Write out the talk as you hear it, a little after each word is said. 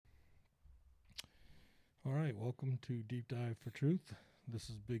All right, welcome to Deep Dive for Truth.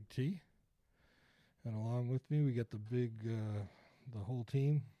 This is Big T, and along with me we got the whole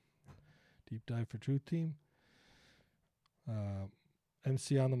team, Deep Dive for Truth team.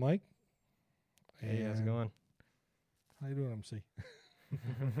 MC on the mic. Hey, how's it going? How you doing, MC?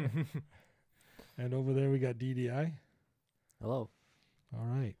 And over there we got DDI. Hello. All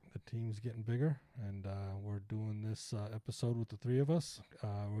right, the team's getting bigger, and we're doing this episode with the three of us.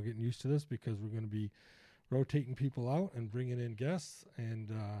 We're getting used to this because we're going to be rotating people out and bringing in guests, and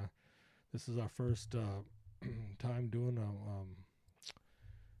this is our first time doing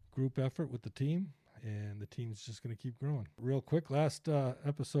a group effort with the team, and the team's just going to keep growing. Real quick, last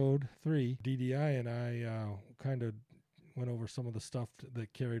episode 3, DDI and I kind of went over some of the stuff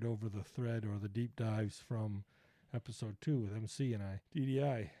that carried over the thread or the deep dives from episode 2 with MC and I.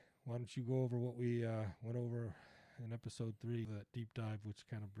 DDI, why don't you go over what we went over in episode 3, that deep dive, which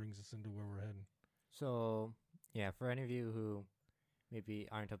kind of brings us into where we're heading. So, yeah, for any of you who maybe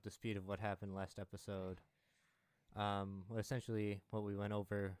aren't up to speed of what happened last episode, essentially what we went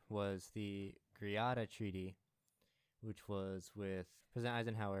over was the Greada Treaty, which was with President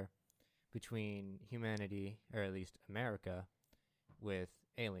Eisenhower between humanity, or at least America, with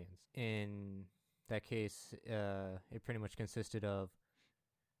aliens. In that case, it pretty much consisted of,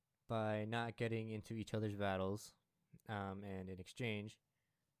 by not getting into each other's battles, and in exchange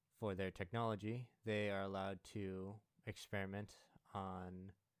for their technology, they are allowed to experiment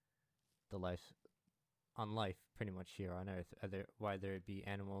on life pretty much here on Earth, whether it be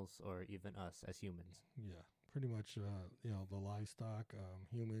animals or even us as humans. Yeah, pretty much, the livestock,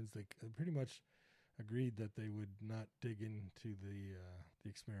 humans, they pretty much agreed that they would not dig into the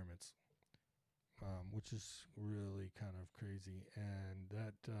experiments, which is really kind of crazy. And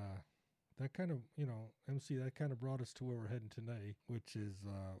that kind of, MC, that kind of brought us to where we're heading today, which is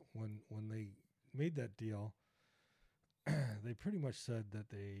when they made that deal, they pretty much said that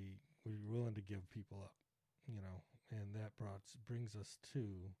they were willing to give people up, and that brings us to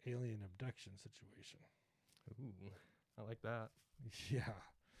alien abduction situation. Ooh, I like that. Yeah.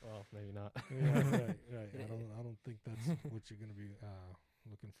 Well, maybe not. Yeah, right. I don't think that's what you're going to be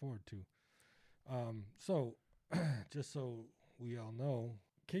looking forward to. So, just so we all know,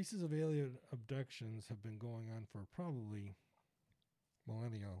 cases of alien abductions have been going on for probably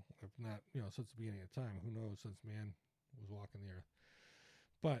millennia, if not, since the beginning of time. Who knows, since man was walking the earth.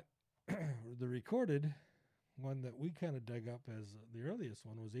 But the recorded one that we kind of dug up as the earliest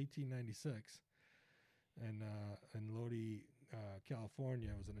one was 1896, and in Lodi, California.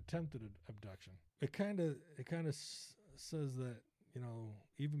 It was an attempted abduction. It kind of says that,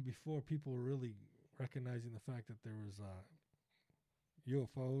 even before people were really recognizing the fact that there was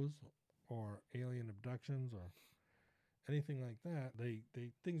UFOs or alien abductions or anything like that, they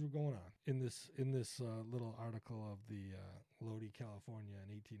things were going on in this little article of the Lodi, California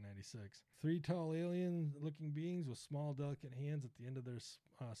in 1896. 3 tall alien-looking beings with small, delicate hands at the end of their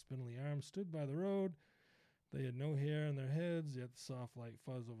spindly arms stood by the road. They had no hair on their heads, yet the soft light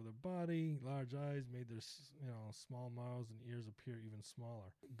fuzz over their body. Large eyes made their small mouths and ears appear even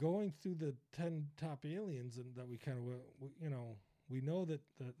smaller. Going through the 10 top aliens, and that we kind of we know that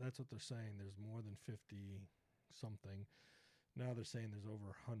that's what they're saying. There's more than 50 something. Now they're saying there's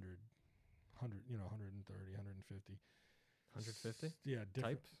over 100, 130, 150. 150? Yeah,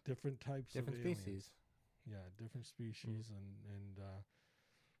 different types Different of aliens. species. Yeah, different species, and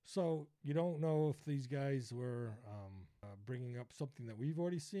so you don't know if these guys were bringing up something that we've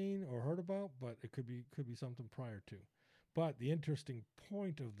already seen or heard about, but it could be something prior to. But the interesting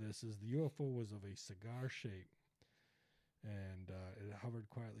point of this is the UFO was of a cigar shape, and it hovered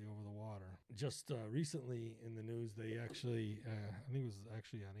quietly over the water. Just recently in the news, they actually, I think it was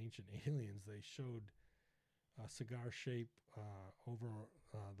actually on Ancient Aliens, they showed a cigar shape over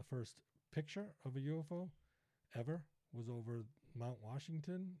the first picture of a UFO ever was over Mount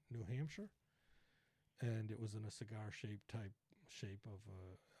Washington, New Hampshire, and it was in a cigar shape of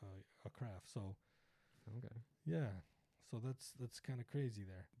a craft. So, Okay. yeah, so that's kind of crazy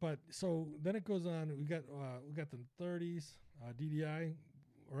there. But so then it goes on. We got the 30s, DDI,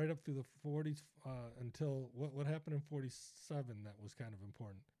 right up through the 40s until what happened in 47 that was kind of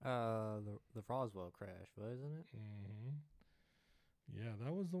important. The Roswell crash, wasn't it? Mm-hmm. Yeah,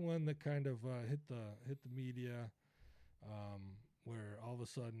 that was the one that kind of hit the media. Where all of a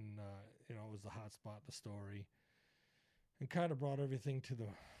sudden, it was the hot spot, the story, and kind of brought everything to the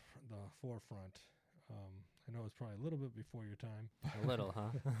forefront. I know it's probably a little bit before your time. A little,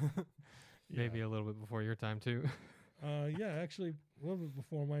 huh? Maybe a little bit before your time, too. Yeah, actually, a little bit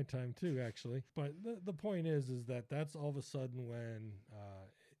before my time, too, actually. But the point is that that's all of a sudden when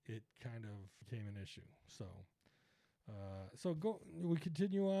it kind of became an issue. So we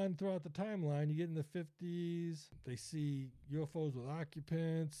continue on throughout the timeline. You get in the 50s. They see UFOs with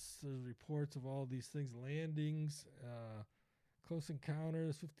occupants. There's reports of all these things, landings, Close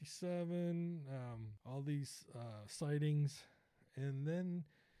Encounters, 57, all these sightings. And then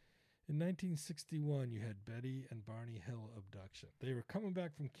in 1961, you had Betty and Barney Hill abduction. They were coming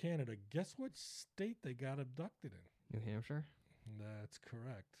back from Canada. Guess what state they got abducted in? New Hampshire? That's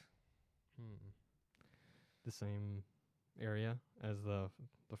correct. The same area as the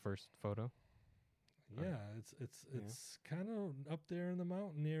first photo? Yeah, it's kind of up there in the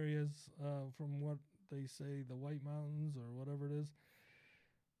mountain areas, from what they say, the White Mountains or whatever it is.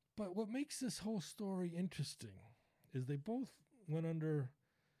 But what makes this whole story interesting is they both went under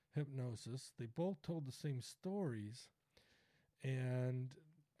hypnosis. They both told the same stories, and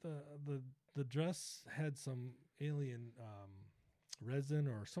the dress had some alien resin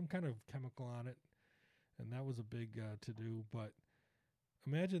or some kind of chemical on it, and that was a big to-do. But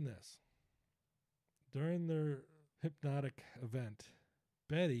imagine this. During their hypnotic event,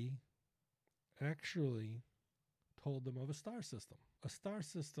 Betty actually told them of a star system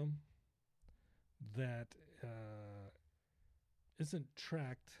that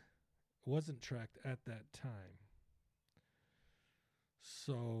wasn't tracked at that time.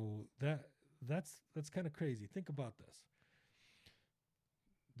 So that's kind of crazy. Think about this.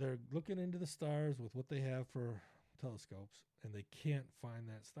 They're looking into the stars with what they have for telescopes, and they can't find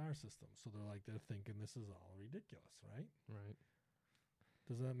that star system. So they're thinking this is all ridiculous, right? Right.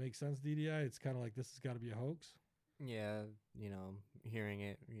 Does that make sense, DDI? It's kind of like this has got to be a hoax. Yeah, hearing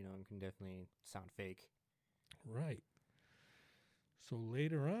it, it can definitely sound fake. Right. So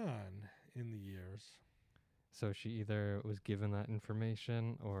later on in the years. So she either was given that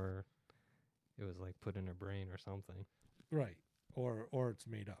information or it was like put in her brain or something. Right. Or it's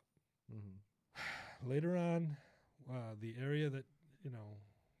made up. Mm-hmm. Later on, the area that,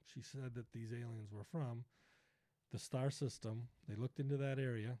 she said that these aliens were from, the star system, they looked into that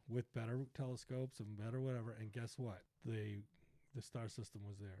area with better telescopes and better whatever, and guess what? The star system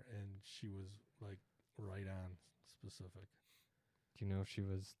was there, and she was like right on specific. Do you know if she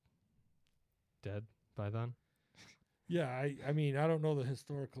was dead by then? Yeah, I mean, I don't know the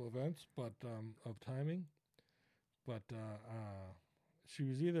historical events, but of timing, but she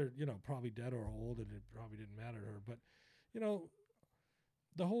was either, probably dead or old, and it probably didn't matter to her. But,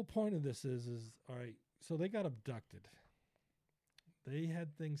 the whole point of this is all right, so they got abducted. They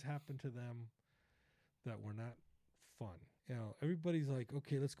had things happen to them that were not fun. Everybody's like,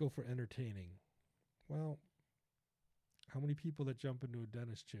 okay, let's go for entertaining. Well, how many people that jump into a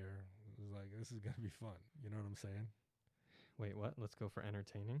dentist chair is like, this is going to be fun? You know what I'm saying? Wait, what? Let's go for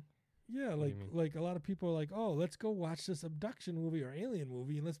entertaining? Yeah, like a lot of people are like, oh, let's go watch this abduction movie or alien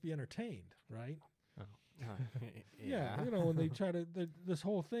movie and let's be entertained, right? Oh. Yeah, when they try to, this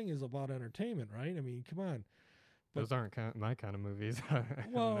whole thing is about entertainment, right? I mean, come on. But, those aren't my kind of movies.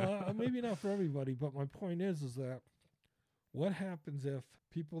 Well, maybe not for everybody, but my point is that what happens if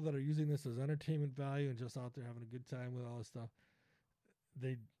people that are using this as entertainment value and just out there having a good time with all this stuff,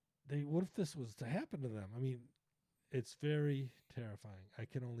 they what if this was to happen to them? I mean, it's very terrifying. I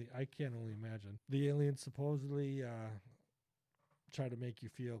can only imagine. The aliens supposedly try to make you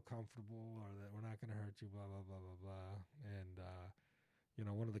feel comfortable, or that we're not going to hurt you, blah, blah, blah, blah, blah. And,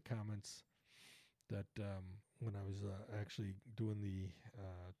 one of the comments that when I was actually doing the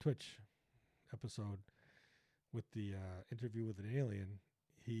Twitch episode with the interview with an alien,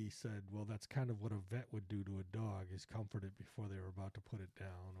 he said, well, that's kind of what a vet would do to a dog, is comfort it before they were about to put it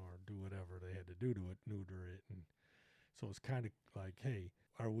down or do whatever they had to do to it, neuter it. And so it's kind of like, hey,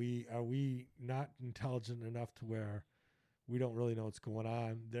 are we not intelligent enough to where we don't really know what's going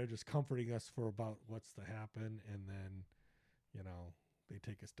on? They're just comforting us for about what's to happen, and then, they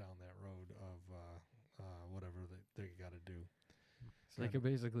take us down that road of whatever they got to do. So they could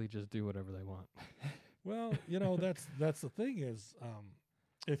basically just do whatever they want. Well, that's the thing is,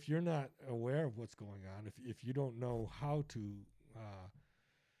 if you're not aware of what's going on, if you don't know how to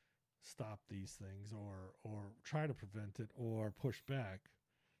stop these things or try to prevent it or push back.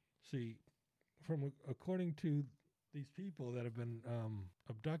 See, according to these people that have been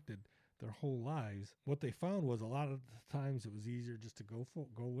abducted their whole lives, what they found was a lot of the times it was easier just to go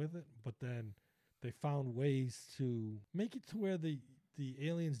with it, but then they found ways to make it to where the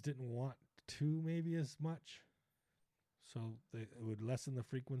aliens didn't want to maybe as much. So it would lessen the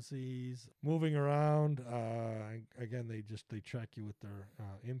frequencies moving around. Again, they track you with their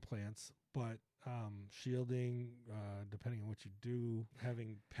implants, but shielding, depending on what you do,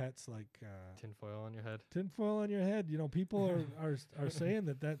 having pets like Tinfoil on your head. tinfoil on your head. People are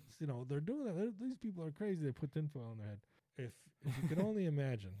saying that's they're doing that. These people are crazy. They put tinfoil on their head. If you could only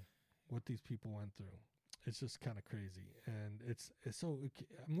imagine what these people went through. It's just kind of crazy, and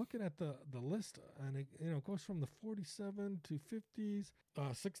I'm looking at the list, and it goes from the 47 to 50s.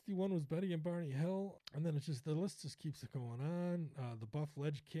 61 was Betty and Barney Hill, and then the list just keeps going on. The Buff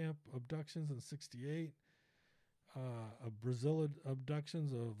Ledge Camp abductions in 68, Brazil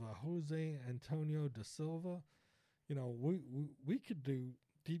abductions of Jose Antonio da Silva. We could do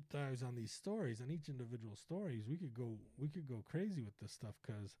deep dives on these stories, on each individual stories. We could go crazy with this stuff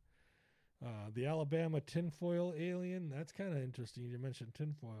because. The Alabama tinfoil alien, that's kind of interesting. You mentioned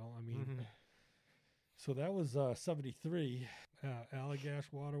tinfoil. I mean, so that was 73.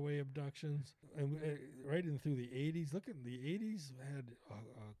 Allagash waterway abductions. And right in through the 80s. Look at the 80s had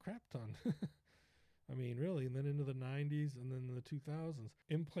a crap ton. I mean, really. And then into the 90s and then the 2000s.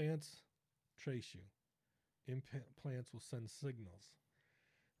 Implants trace you. Implants will send signals.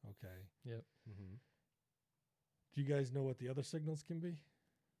 Okay. Yep. Mm-hmm. Do you guys know what the other signals can be?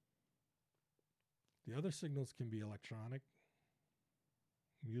 The other signals can be electronic,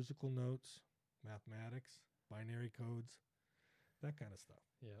 musical notes, mathematics, binary codes, that kind of stuff.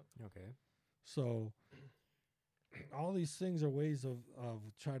 Yep. Okay. So all these things are ways of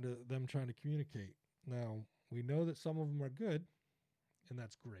trying to communicate. Now, we know that some of them are good, and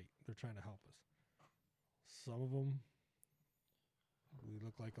that's great. They're trying to help us. Some of them, we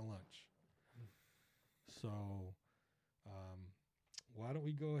look like a lunch. So why don't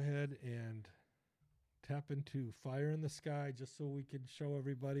we go ahead and tap into Fire in the Sky just so we can show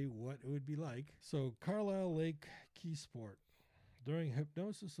everybody what it would be like. So Carlisle Lake Keysport. During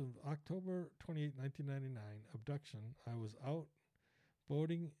hypnosis of October 28, 1999, abduction, I was out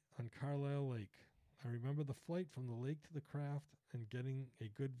boating on Carlisle Lake. I remember the flight from the lake to the craft and getting a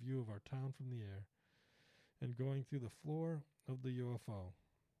good view of our town from the air and going through the floor of the UFO.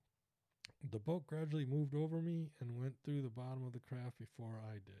 The boat gradually moved over me and went through the bottom of the craft before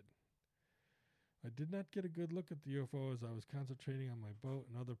I did. I did not get a good look at the UFO as I was concentrating on my boat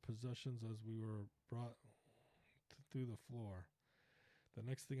and other possessions as we were brought through the floor. The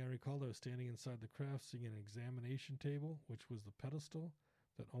next thing I recalled, I was standing inside the craft seeing an examination table, which was the pedestal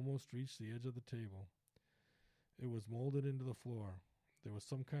that almost reached the edge of the table. It was molded into the floor. There was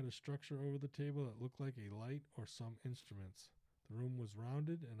some kind of structure over the table that looked like a light or some instruments. The room was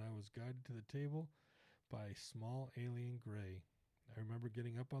rounded, and I was guided to the table by a small alien gray. I remember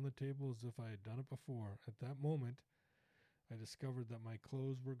getting up on the table as if I had done it before. At that moment, I discovered that my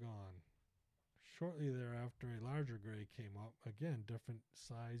clothes were gone. Shortly thereafter, a larger gray came up, again different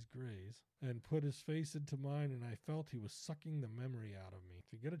size grays, and put his face into mine, and I felt he was sucking the memory out of me.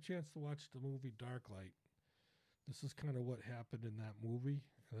 If you get a chance to watch the movie Darklight, this is kind of what happened in that movie.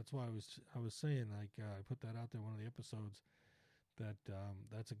 And that's why I was saying, like, I put that out there in one of the episodes, that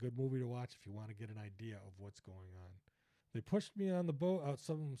that's a good movie to watch if you want to get an idea of what's going on. They pushed me on the boat out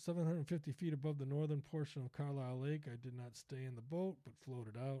some 750 feet above the northern portion of Carlisle Lake. I did not stay in the boat, but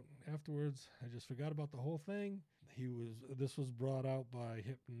floated out. Afterwards, I just forgot about the whole thing. This was brought out by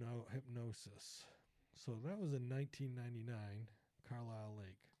hypnosis. So that was in 1999, Carlisle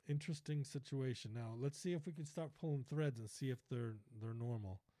Lake. Interesting situation. Now, let's see if we can start pulling threads and see if they're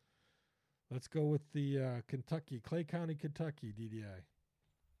normal. Let's go with the Clay County, Kentucky, DDI.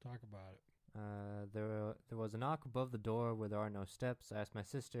 Talk about it. There was a knock above the door where there are no steps. I asked my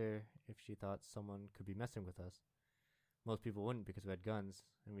sister if she thought someone could be messing with us. Most people wouldn't because we had guns,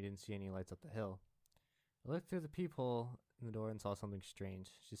 and we didn't see any lights up the hill. I looked through the peephole in the door and saw something strange.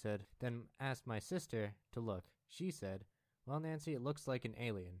 She said, then asked my sister to look. She said, well, Nancy, it looks like an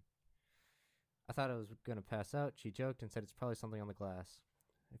alien. I thought I was going to pass out. She joked and said it's probably something on the glass.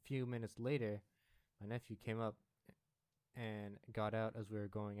 A few minutes later, my nephew came up and got out as we were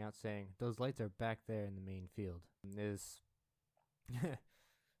going out, saying, those lights are back there in the main field.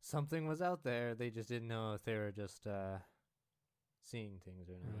 Something was out there. They just didn't know if they were just seeing things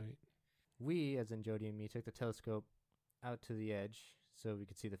or not. Right. We, as in Jody and me, took the telescope out to the edge so we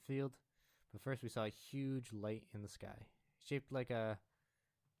could see the field. But first we saw a huge light in the sky, shaped like a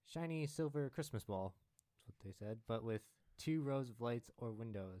shiny silver Christmas ball, that's what they said, but with 2 rows of lights or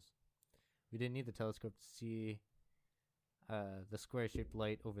windows. We didn't need the telescope to see the square-shaped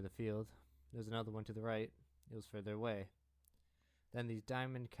light over the field. There's another one to the right. It was further away. Then these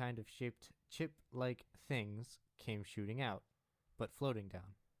diamond kind of shaped chip-like things came shooting out, but floating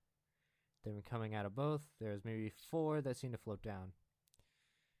down. They were coming out of both. There was maybe 4 that seemed to float down.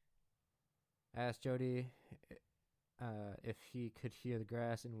 I asked Jody if he could hear the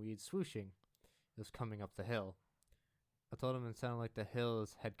grass and weeds swooshing. It was coming up the hill. I told him it sounded like the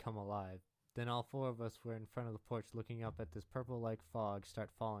hills had come alive. Then all 4 of us were in front of the porch looking up at this purple-like fog start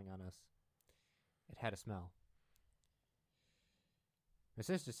falling on us. It had a smell. My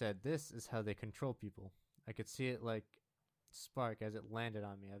sister said this is how they control people. I could see it like spark as it landed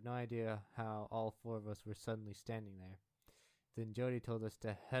on me. I have no idea how all 4 of us were suddenly standing there. Then Jody told us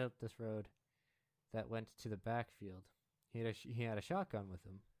to head up this road that went to the backfield. He had a shotgun with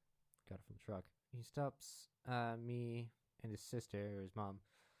him. Got it from the truck. He stops me and his sister, or his mom,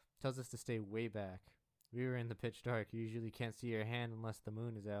 tells us to stay way back. We were in the pitch dark. You usually can't see your hand unless the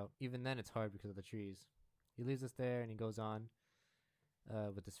moon is out. Even then, it's hard because of the trees. He leaves us there and he goes on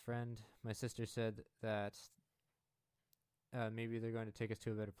with his friend. My sister said that maybe they're going to take us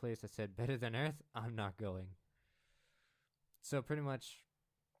to a better place. I said, better than Earth? I'm not going. So pretty much,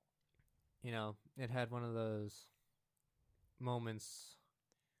 you know, it had one of those moments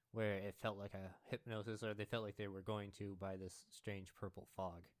where it felt like a hypnosis, or they felt like they were going to by this strange purple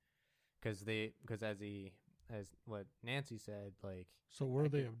fog. Because as what Nancy said, like... So were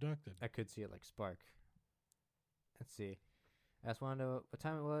they abducted? I could see it like spark. Let's see. I asked Wanda what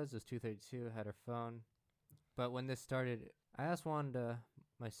time it was. It was 2:32. Had her phone. But when this started, I asked Wanda,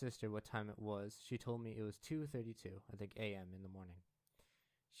 my sister, what time it was. She told me it was 2:32, I think, a.m. in the morning.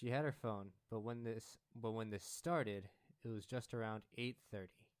 She had her phone, but when this started, it was just around 8:30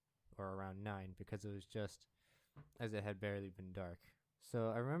 or around 9, because it was just as it had barely been dark.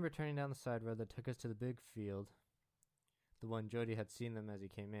 So I remember turning down the side road that took us to the big field, the one Jody had seen them as he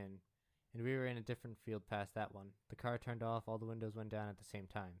came in, and we were in a different field past that one. The car turned off, all the windows went down at the same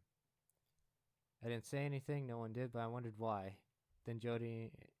time. I didn't say anything, no one did, but I wondered why. Then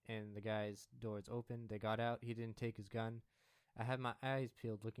Jody and the guy's doors opened, they got out, he didn't take his gun. I had my eyes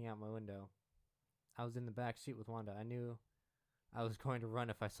peeled looking out my window. I was in the back seat with Wanda. I knew I was going to run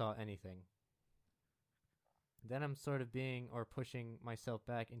if I saw anything. Then I'm sort of pushing myself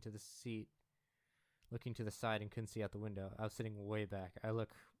back into the seat, looking to the side and couldn't see out the window. I was sitting way back. I look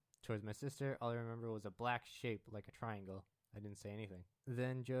towards my sister. All I remember was a black shape like a triangle. I didn't say anything.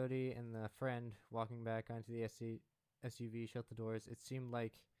 Then Jody and the friend walking back onto the SUV shut the doors. It seemed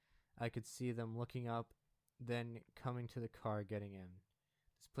like I could see them looking up, then coming to the car getting in.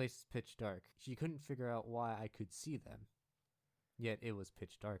 This place is pitch dark. She couldn't figure out why I could see them, yet it was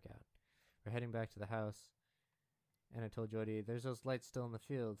pitch dark out. We're heading back to the house, and I told Jody, there's those lights still in the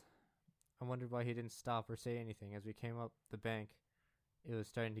field. I wondered why he didn't stop or say anything. As we came up the bank, it was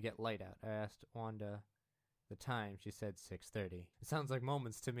starting to get light out. I asked Wanda the time. She said 6:30. It sounds like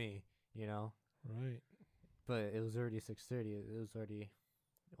moments to me, you know? Right. But it was already 6:30. It was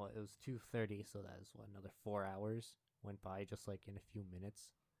 2:30, so that was, another 4 hours went by just like in a few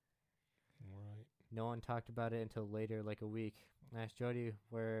minutes. Right. No one talked about it until later, like a week. I asked Jody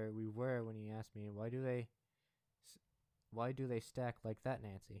where we were when he asked me, why do they stack like that,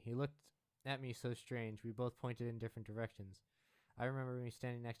 Nancy? He looked at me so strange. We both pointed in different directions. I remember me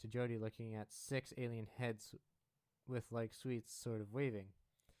standing next to Jody looking at 6 alien heads with like sweets sort of waving.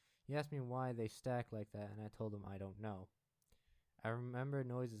 He asked me why they stack like that, and I told him I don't know. I remember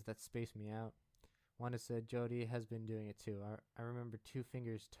noises that spaced me out. Wanda said Jody has been doing it too. I remember 2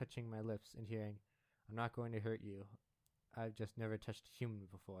 fingers touching my lips and hearing, I'm not going to hurt you. I've just never touched a human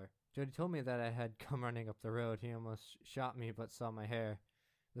before. Jody told me that I had come running up the road. He almost shot me but saw my hair.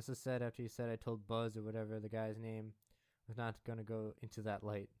 This was said after he said I told Buzz or whatever the guy's name was not going to go into that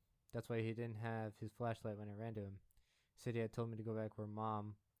light. That's why he didn't have his flashlight when I ran to him. He said he had told me to go back where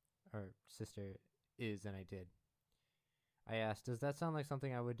mom or sister is, and I did. I asked, does that sound like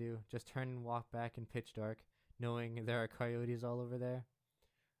something I would do? Just turn and walk back in pitch dark, knowing there are coyotes all over there?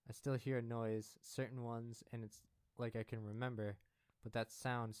 I still hear a noise, certain ones, and it's like I can remember, but that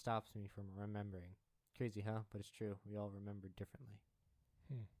sound stops me from remembering. Crazy, huh? But it's true. We all remember differently.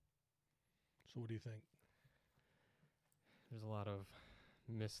 So what do you think? There's a lot of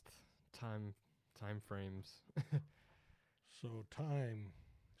missed time frames. So time.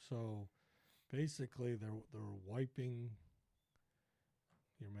 So basically they're wiping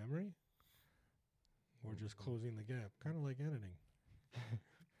your memory or just closing the gap. Kind of like editing.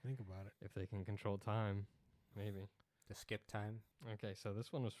 Think about it. If they can control time, maybe. To skip time. Okay, so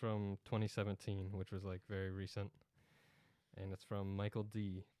this one was from 2017, which was like very recent. And it's from Michael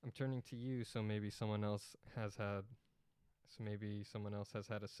D. I'm turning to you, so maybe someone else has had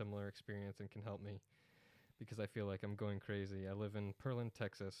a similar experience and can help me, because I feel like I'm going crazy. I live in Pearland,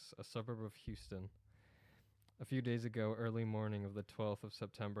 Texas, a suburb of Houston. A few days ago, early morning of the 12th of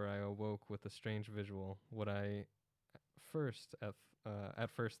September, I awoke with a strange visual. What I at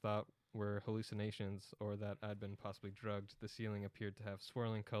first thought were hallucinations or that I'd been possibly drugged. The ceiling appeared to have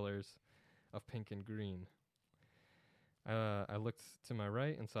swirling colors of pink and green. I looked to my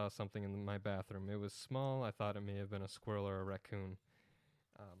right and saw something in my bathroom. It was small. I thought it may have been a squirrel or a raccoon.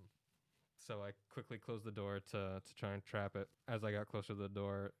 So I quickly closed the door to try and trap it. As I got closer to the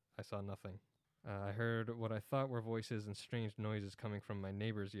door, I saw nothing. I heard what I thought were voices and strange noises coming from my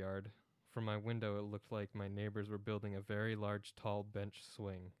neighbor's yard. From my window, it looked like my neighbors were building a very large, tall bench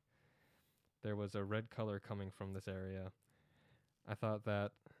swing. There was a red color coming from this area. I thought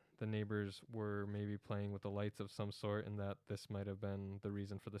that the neighbors were maybe playing with the lights of some sort and that this might have been the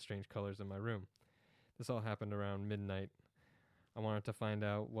reason for the strange colors in my room. This all happened around midnight. I wanted to find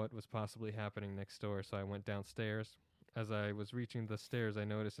out what was possibly happening next door, so I went downstairs. As I was reaching the stairs, I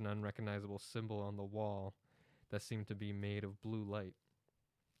noticed an unrecognizable symbol on the wall that seemed to be made of blue light.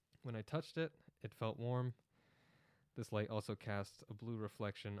 When I touched it, it felt warm. This light also cast a blue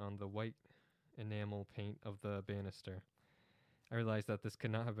reflection on the white enamel paint of the banister. I realized that this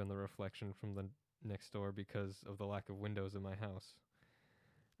could not have been the reflection from the next door because of the lack of windows in my house.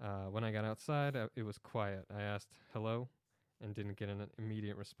 When I got outside, it was quiet. I asked, "Hello?" and didn't get an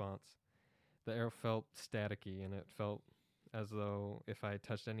immediate response. The air felt staticky, and it felt as though if I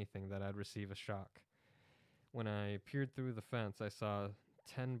touched anything that I'd receive a shock. When I peered through the fence, I saw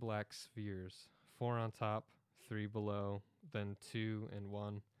 10 black spheres, 4 on top, 3 below, then 2 and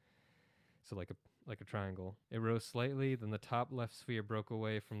 1. So like a triangle. It rose slightly, then the top left sphere broke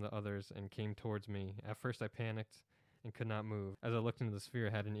away from the others and came towards me. At first I panicked and could not move. As I looked into the sphere,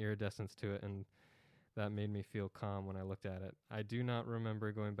 it had an iridescence to it, and that made me feel calm when I looked at it. I do not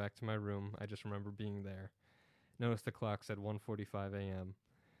remember going back to my room. I just remember being there. Noticed the clock said 1:45 a.m.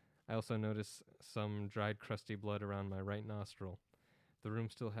 I also noticed some dried crusty blood around my right nostril. The room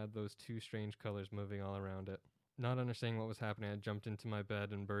still had those 2 strange colors moving all around it. Not understanding what was happening, I jumped into my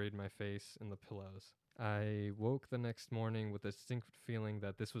bed and buried my face in the pillows. I woke the next morning with a distinct feeling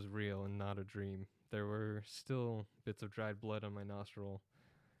that this was real and not a dream. There were still bits of dried blood on my nostril,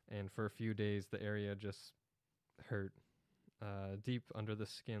 and for a few days the area just hurt deep under the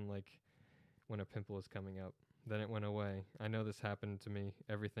skin, like when a pimple is coming up. Then it went away. I know this happened to me.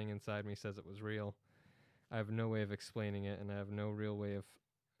 Everything inside me says it was real. I have no way of explaining it, and I have no real way of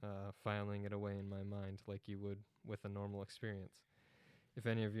filing it away in my mind like you would with a normal experience. If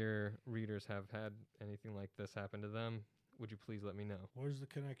any of your readers have had anything like this happen to them, would you please let me know? Where's the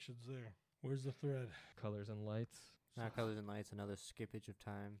connections there? Where's the thread? Colors and lights. Not colors and lights, another skippage of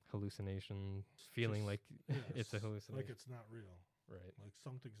time. Hallucination. Feeling like it's a Yes, hallucination. like it's not real. Right. Like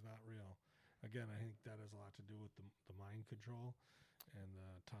something's not real. Again, I think that has a lot to do with the mind control and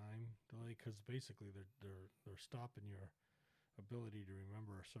the time delay, because basically they're stopping your ability to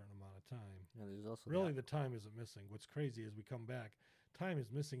remember a certain amount of time. No, there's also Really, the time isn't missing. What's crazy is we come back, time is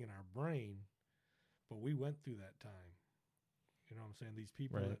missing in our brain, but we went through that time. You know what I'm saying? These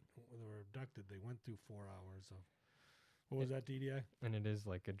people Right. that were abducted, they went through 4 hours of, what was that, DDI? And it is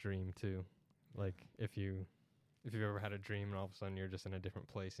like a dream too. Like if you've ever had a dream and all of a sudden you're just in a different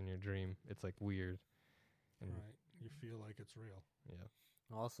place in your dream, it's like weird. And Right. You feel like it's real. yeah.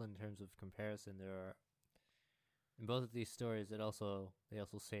 also in terms of comparison, there are in both of these stories they also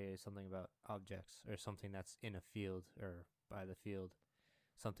say something about objects or something that's in a field or by the field,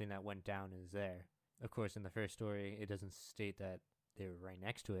 something that went down is there. Of course, in the first story, it doesn't state that they were right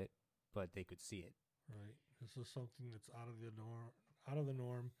next to it, but they could see it. Right. This is something that's out of the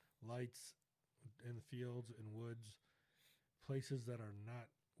norm. Lights in the fields and woods, places that are not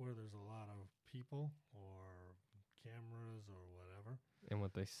where there's a lot of people or cameras or whatever. And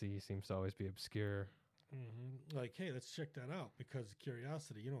what they see seems to always be obscure. Mm-hmm. Like, hey, let's check that out because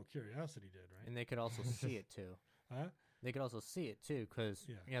curiosity. You know what curiosity did, right? And they could also see it too. Huh? They could also see it too, because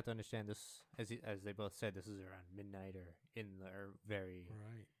Yeah. you have to understand this. As they both said, this is around midnight or in the very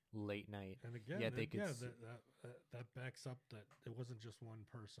Right. late night. And again, Yet they could see- that backs up that it wasn't just one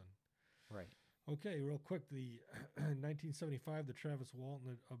person. Right. Okay, real quick, the 1975, the Travis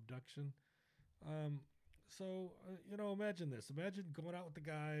Walton abduction. Imagine this. Imagine going out with the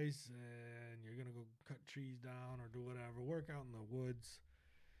guys and you're going to go cut trees down or do whatever, work out in the woods,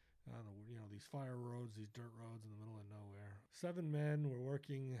 these fire roads, these dirt roads in the middle of nowhere. 7 men were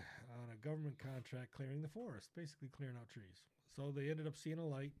working on a government contract clearing the forest, basically clearing out trees. So they ended up seeing a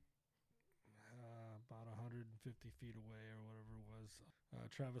light about 150 feet away or whatever it was.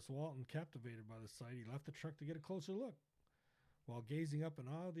 Travis Walton, captivated by the sight, he left the truck to get a closer look. While gazing up in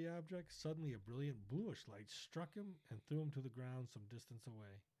awe of the object, suddenly a brilliant bluish light struck him and threw him to the ground some distance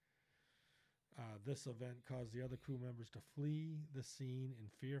away. This event caused the other crew members to flee the scene in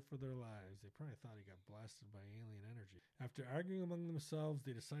fear for their lives. They probably thought he got blasted by alien energy. After arguing among themselves,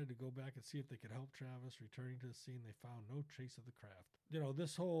 they decided to go back and see if they could help Travis. Returning to the scene, they found no trace of the craft. You know,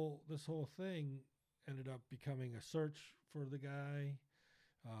 this whole thing ended up becoming a search for the guy.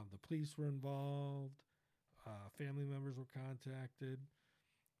 The police were involved. Family members were contacted.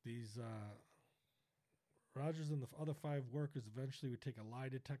 These Rogers and the other 5 workers eventually would take a lie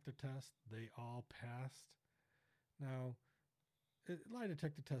detector test. They all passed. Now, lie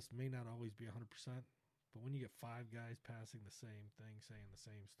detector tests may not always be 100%, but when you get 5 guys passing the same thing, saying the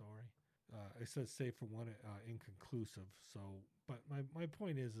same story, it says safe for one, inconclusive. So, but my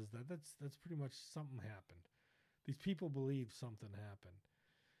point is that that's pretty much something happened. These people believe something happened.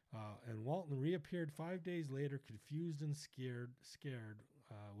 And Walton reappeared 5 days later, confused and scared,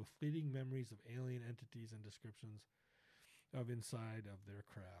 with fleeting memories of alien entities and descriptions of inside of their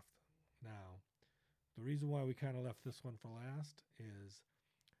craft. Now, the reason why we kind of left this one for last is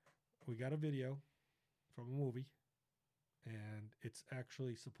we got a video from a movie, and it's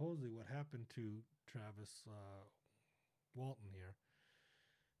actually supposedly what happened to Travis Walton here.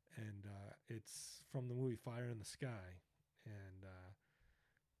 And it's from the movie Fire in the Sky. And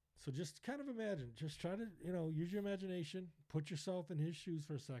so just kind of imagine, just try to, use your imagination, put yourself in his shoes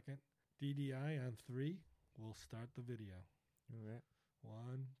for a second. DDI on 3, we'll start the video. All right.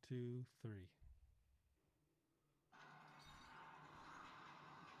 1, 2, 3.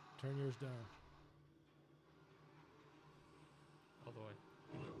 Turn yours down. All the way.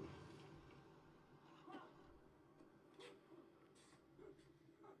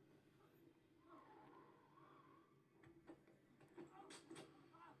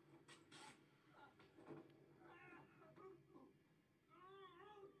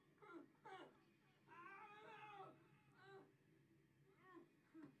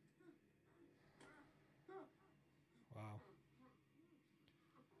 Wow.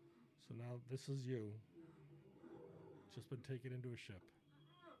 So now this is you. Just been taken into a ship.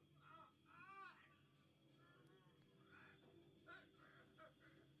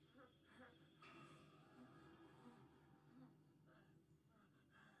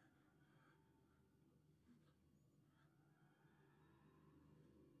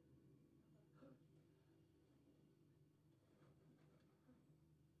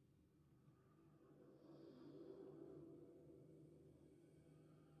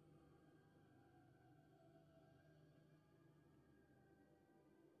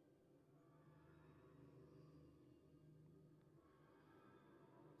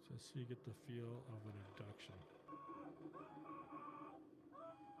 Just so you get the feel of an abduction.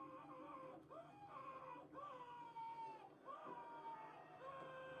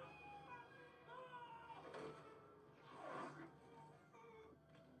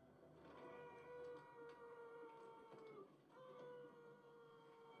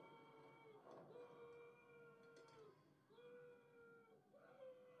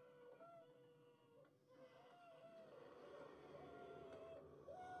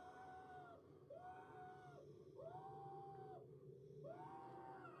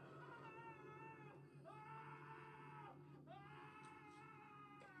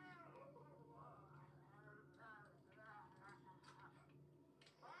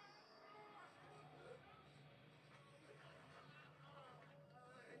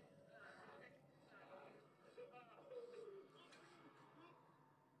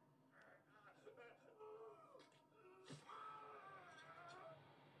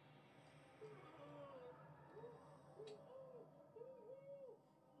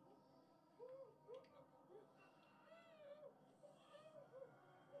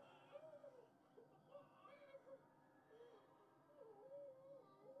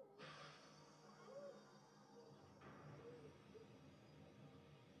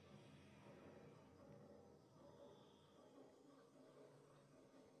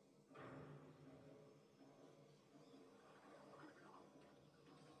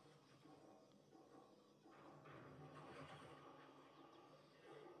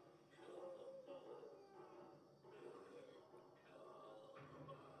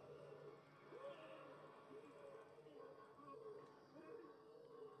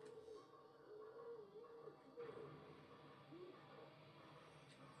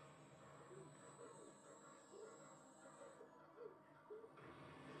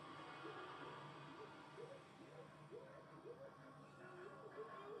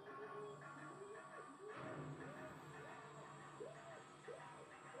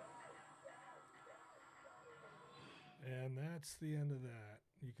 And that's the end of that.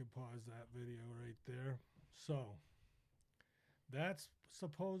 You can pause that video right there. So, That's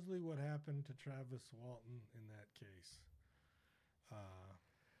supposedly what happened to Travis Walton in that case.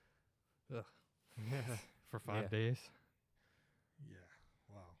 For 5 Yeah. days. Yeah.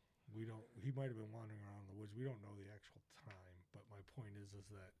 Wow. We don't. He might have been wandering around the woods. We don't know the actual time, but my point is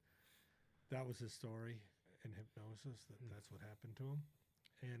that was his story in hypnosis. That's what happened to him.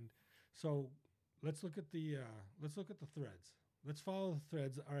 And so let's look at the threads. Let's follow the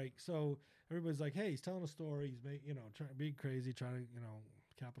threads. All right. So everybody's like, "Hey, he's telling a story. He's trying being crazy, trying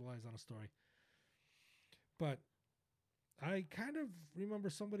to capitalize on a story." But I kind of remember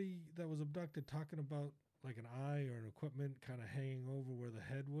somebody that was abducted talking about like an eye or an equipment kind of hanging over where the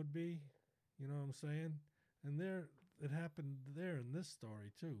head would be. You know what I'm saying? And it happened there in this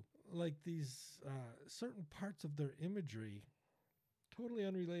story too. Like these certain parts of their imagery, totally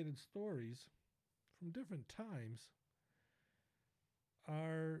unrelated stories from different times,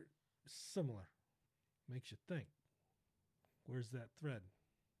 are similar. Makes you think. Where's that thread?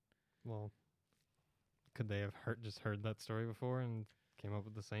 Well, could they have heard that story before and came up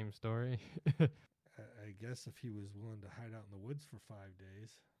with the same story? I guess if he was willing to hide out in the woods for 5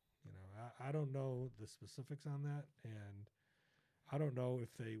 days, I don't know the specifics on that, and I don't know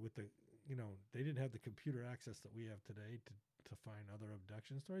if they they didn't have the computer access that we have today to find other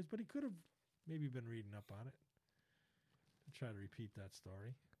abduction stories, but he could have maybe been reading up on it to try to repeat that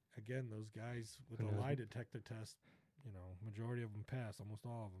story. Again, those guys with Who the knows? lie detector test, majority of them passed, almost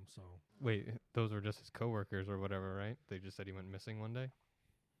all of them. So Wait, those were just his coworkers or whatever, right? They just said he went missing one day?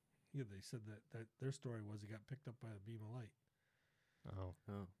 yeah, they said that their story was he got picked up by a beam of light Oh.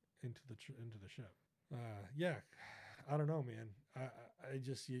 Oh. into the ship. Yeah, I don't know, man. I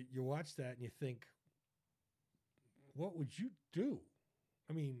just you watch that and you think, what would you do?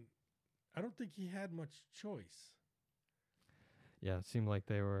 I mean, I don't think he had much choice. Yeah, it seemed like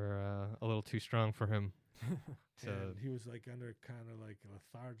they were a little too strong for him. And he was like under kind of like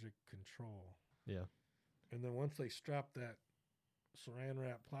lethargic control. Yeah. And then once they strapped that saran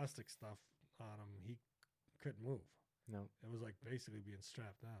wrap plastic stuff on him, he couldn't move. No. It was like basically being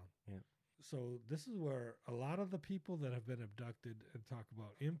strapped down. Yeah. So this is where a lot of the people that have been abducted and talk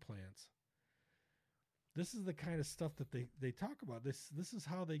about implants, this is the kind of stuff that they talk about. This is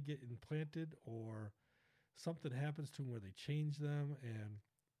how they get implanted, or something happens to them where they change them, and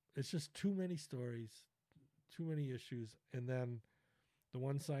it's just too many stories, too many issues. And then the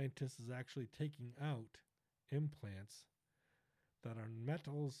one scientist is actually taking out implants that are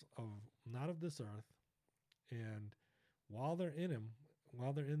metals of not of this earth, and while they're in him,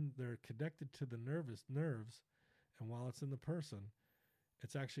 they're connected to the nerves, and while it's in the person,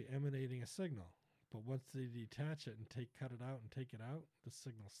 it's actually emanating a signal. But once they detach it and cut it out and take it out, the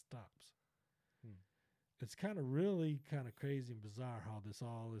signal stops. It's kind of really kind of crazy and bizarre how this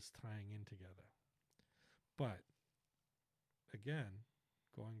all is tying in together. But again,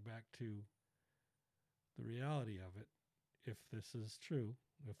 going back to the reality of it, if this is true,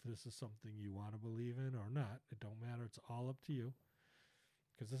 if this is something you want to believe in or not, it don't matter. It's all up to you.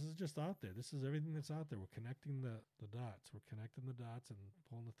 Because this is just out there. This is everything that's out there. We're connecting the dots. We're connecting the dots and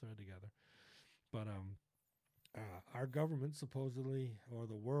pulling the thread together. But our government supposedly, or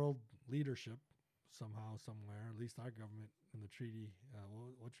the world leadership somehow, somewhere, at least our government in the treaty,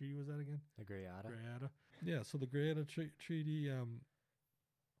 what treaty was that again? The Greada. Greada. Yeah, so the Greada Treaty,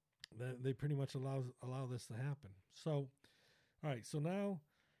 they pretty much allow this to happen. So, all right, so now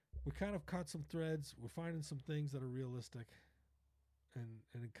we kind of caught some threads. We're finding some things that are realistic, and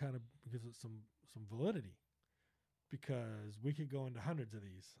it kind of gives it some validity, because we could go into hundreds of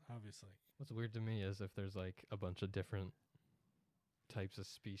these, obviously. What's weird to me is if there's like a bunch of different types of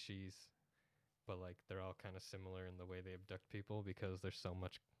species, but like they're all kind of similar in the way they abduct people because there's so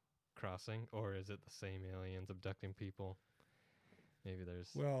much crossing, or is it the same aliens abducting people? Maybe there's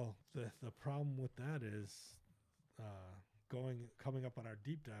Well, the problem with that is coming up on our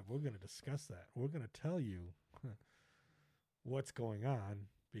deep dive, we're going to discuss that. We're going to tell you what's going on,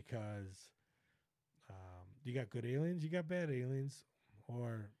 because you got good aliens, you got bad aliens,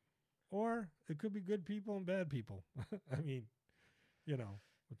 or it could be good people and bad people. I mean,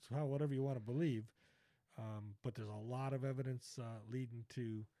 it's whatever you want to believe. But there's a lot of evidence leading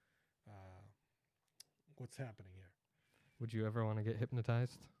to what's happening here. Would you ever want to get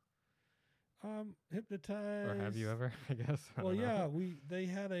hypnotized? Hypnotized. Or have you ever, I guess? I Well, don't know. yeah, they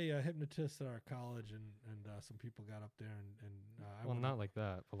had a hypnotist at our college, and some people got up there, and I Well, went not up- like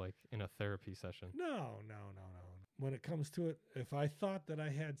that, but like in a therapy session. No. When it comes to it, if I thought that I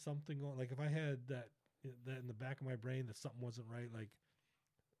had something going, like if I had that in the back of my brain that something wasn't right, like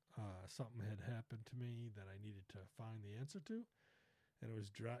something had happened to me that I needed to find the answer to, and it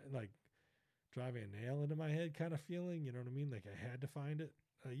was like driving a nail into my head kind of feeling. You know what I mean? Like I had to find it.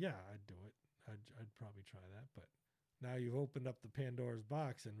 Yeah, I'd do it. I'd probably try that. But now you've opened up the Pandora's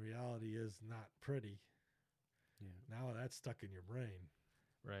box, and reality is not pretty. Yeah. Now that's stuck in your brain.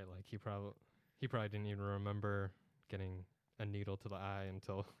 Right, like he probably didn't even remember getting a needle to the eye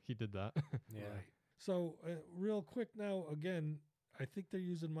until he did that. Yeah. Right. So real quick now, again, I think they're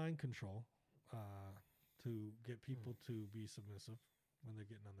using mind control to get people to be submissive when they're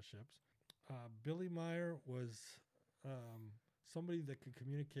getting on the ships. Billy Meyer was somebody that could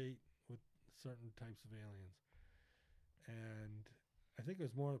communicate with certain types of aliens. And I think it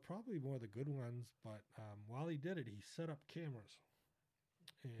was probably more the good ones, but while he did it, he set up cameras.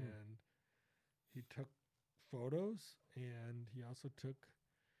 And he took photos, and he also took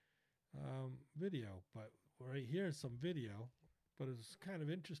video. But right here is some video. But it's kind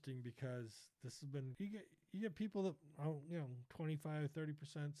of interesting because this has been, you get people that, 25, 30%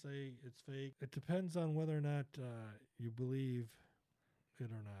 say it's fake. It depends on whether or not you believe it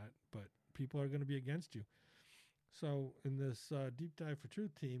or not, but people are going to be against you. So in this Deep Dive for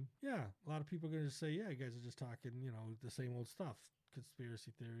Truth team, yeah, a lot of people are going to say, yeah, you guys are just talking, the same old stuff,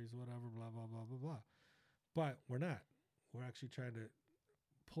 conspiracy theories, whatever, blah, blah, blah, blah, blah. But we're not. We're actually trying to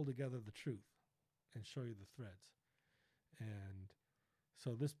pull together the truth and show you the threads. And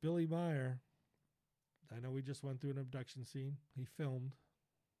so this Billy Meyer, I know we just went through an abduction scene. He filmed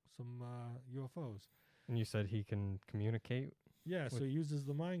some UFOs. And you said he can communicate? Yeah, so he uses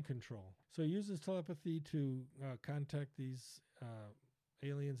the mind control. So he uses telepathy to contact these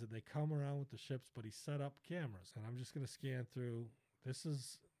aliens, and they come around with the ships, but he set up cameras. And I'm just going to scan through. This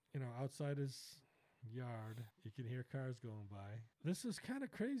is, outside his yard. You can hear cars going by. This is kind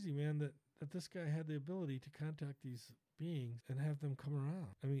of crazy, man, that this guy had the ability to contact these beings and have them come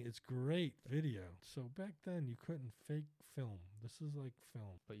around. I mean, it's great video. So back then, you couldn't fake film. This is like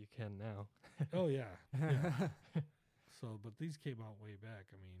film. But you can now. Oh, yeah. Yeah. So, but these came out way back.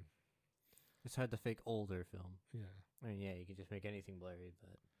 I mean, It's hard to fake older film. yeah. I mean, yeah, you can just make anything blurry,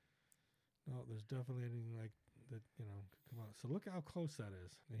 but No, there's definitely anything like that, could come out. So look how close that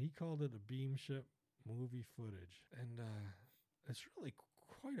is. And he called it a beam ship movie footage. And it's really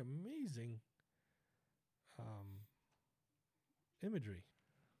quite amazing imagery.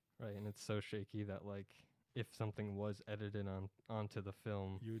 Right, and it's so shaky that, like, if something was edited onto the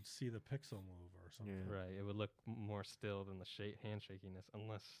film, You would see the pixel move or something. Yeah. right, it would look more still than the hand shakiness,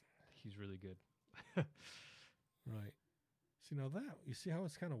 unless he's really good. Right. See, now that, you see how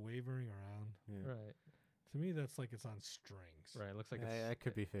it's kind of wavering around? yeah. Right, To me, that's like it's on strings. right. It looks like Yeah, that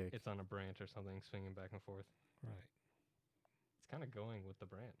could be fake. it's on a branch or something, swinging back and forth. Right. It's kind of going with the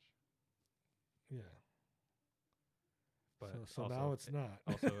branch, Yeah. but So also, now it's not.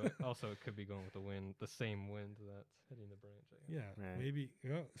 also it could be going with the wind, the same wind that's hitting the branch. I guess. Yeah, Right. maybe.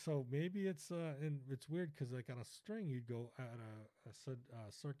 So maybe it's and it's weird because like on a string you'd go at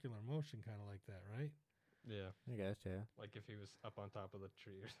a circular motion, kind of like that, right? Yeah, I guess, yeah. like if he was up on top of the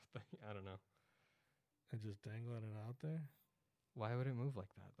tree or something. I don't know. And just dangling it out there. Why would it move like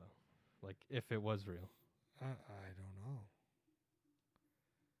that though? Like if it was real. I don't know.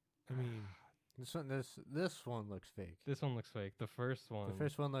 I mean, This one looks fake. This one looks fake. The first one. The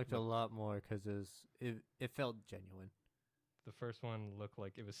first one looked a looked- lot more because it felt genuine. The first one looked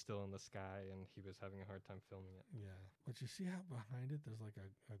like it was still in the sky, and he was having a hard time filming it. yeah. But you see how behind it there's like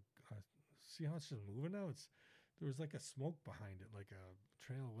a see how it's just moving now. There was like a smoke behind it, like a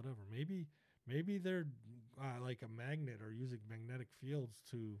trail, whatever. Maybe they're like a magnet or using magnetic fields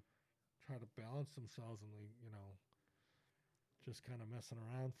to try to balance themselves, and they just kind of messing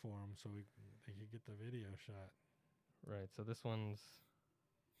around for them so they could get the video shot. Right. So this one's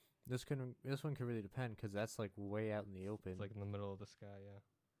This one could really depend because that's like way out in the open. it's like in the middle of the sky.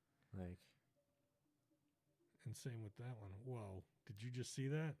 Yeah. like And same with that one. Whoa! Did you just see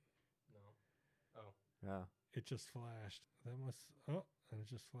that? No. Oh. yeah. It just flashed. That must. Oh, and it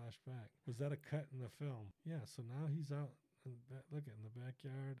just flashed back. Was that a cut in the film? Yeah. So now he's out. Look in the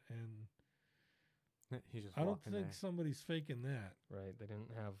backyard, and He's just I don't walking think there. somebody's faking that. Right. They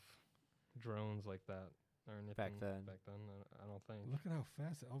didn't have drones like that or anything then. Back then, I don't think. Look at how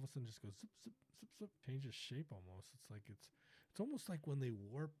fast it all of a sudden just goes zip zip zip zip. Changes shape almost. It's like it's almost like when they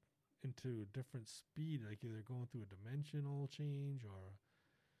warp into a different speed, like either going through a dimensional change or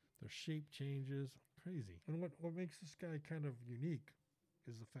their shape changes. Crazy. And what makes this guy kind of unique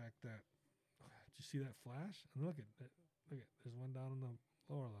is the fact that did you see that flash? And look at there's one down in the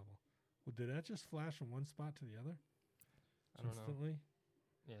lower level. Well, did that just flash from one spot to the other? I don't know. Instantly?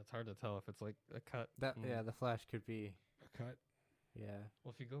 Yeah, it's hard to tell if it's like a cut. That from- yeah, the flash could be A cut? yeah.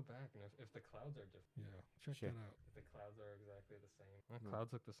 Well, if you go back and if the clouds are different, Yeah. Check Sure. that out. if the clouds are exactly the same,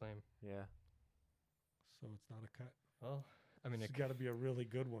 clouds look the same. Yeah. So it's not a cut. Well, I mean, It's got to be a really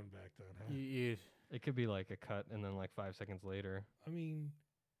good one back then, huh? it could be like a cut and then like 5 seconds later. I mean,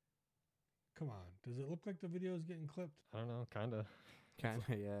 come on. Does it look like the video is getting clipped? I don't know, kind of. Kind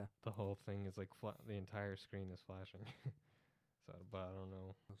of, yeah. The whole thing is like the entire screen is flashing. So, but I don't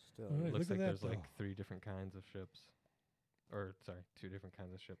know. Still, All right, It looks look at like that, there's like though. 3 different kinds of ships. Or, sorry, 2 different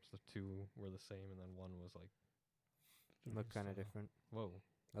kinds of ships. The 2 were the same and then one was like, look kind of style. different. whoa,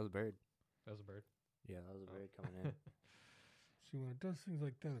 That was a bird. that was a bird. Yeah, that was a Oh. bird coming in. See, when it does things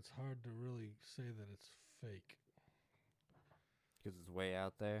like that, it's hard to really say that it's fake Because it's way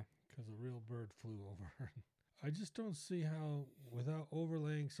out there. because a real bird flew over. I just don't see how, without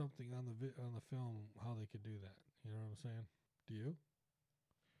overlaying something on the on the film, how they could do that. You know what I'm saying? Do you?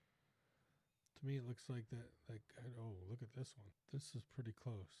 To me, it looks like that. Like, oh, look at this one. This is pretty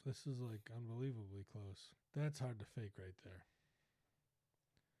close. This is like unbelievably close. That's hard to fake right there.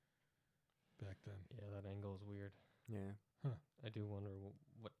 Back then. Yeah, that angle is weird. Yeah. I do wonder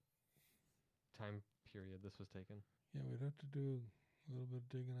what time period this was taken. Yeah, we'd have to do a little bit of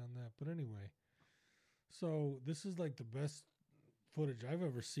digging on that. But anyway, so this is like the best footage I've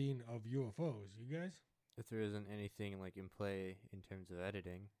ever seen of UFOs. You guys? If there isn't anything like in play in terms of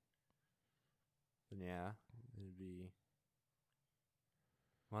editing, then yeah, it'd be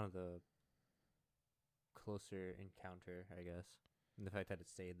one of the closer encounter, I guess. And the fact that it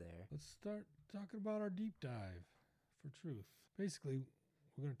stayed there. Let's start talking about our deep dive for truth. Basically,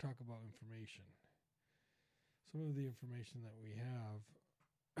 we're going to talk about information. Some of the information that we have,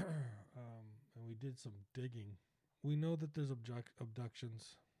 and we did some digging. We know that there's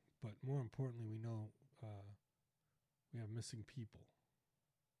abductions, but more importantly, we know we have missing people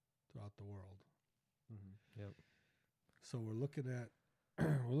throughout the world. Mm-hmm. Yep. So we're looking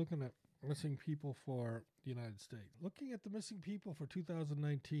at missing people for the United States. Looking at the missing people for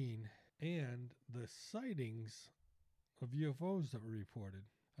 2019 and the sightings of UFOs that were reported.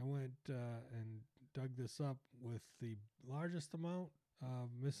 I went and dug this up with the largest amount of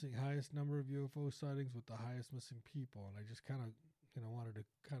highest number of UFO sightings with the highest missing people, and I just kind of wanted to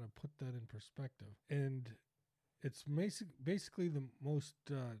kind of put that in perspective. And it's basically the most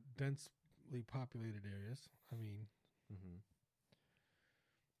densely populated areas. I mean, Mm-hmm.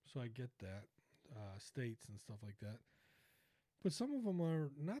 so I get that, states and stuff like that. But some of them are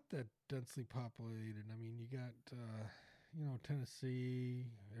not that densely populated. I mean, you got, Tennessee,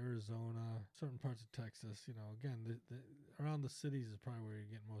 Arizona, certain parts of Texas. Again, around the cities is probably where you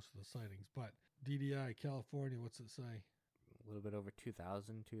get most of the sightings. But DDI, California, what's it say? A little bit over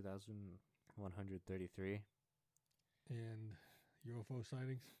 2,133. And UFO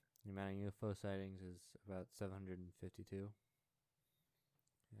sightings? The amount of UFO sightings is about 752.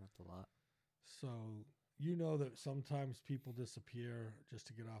 Yeah, that's a lot. So you know that sometimes people disappear just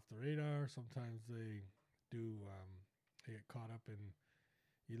to get off the radar. Sometimes they do. They get caught up in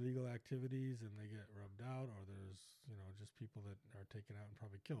illegal activities and they get rubbed out, or there's just people that are taken out and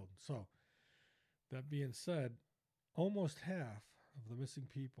probably killed. So that being said, almost half of the missing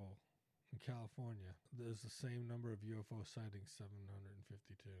people in California, there's the same number of UFO sightings,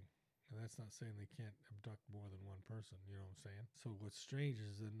 752. And that's not saying they can't abduct more than one person, you know what I'm saying? So what's strange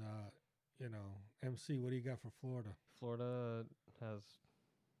is in, MC, what do you got for Florida? Florida has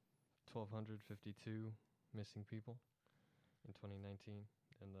 1,252 missing people in 2019,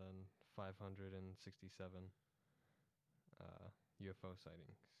 and then 567 UFO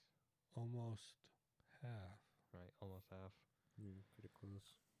sightings. Almost half. Right, almost half. Pretty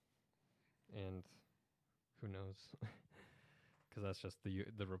close. And who knows? Because that's just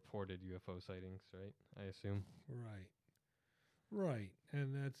the reported UFO sightings, right? I assume. Right.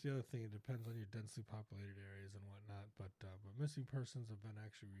 And that's the other thing. It depends on your densely populated areas and whatnot. But missing persons have been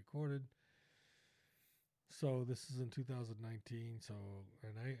actually recorded. So this is in 2019. So,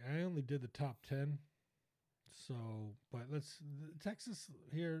 and I only did the top 10. So, but Texas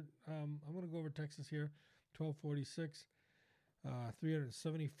here. I'm going to go over Texas here. 1246.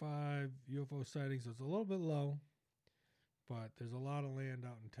 375 UFO sightings. So it's a little bit low. But there's a lot of land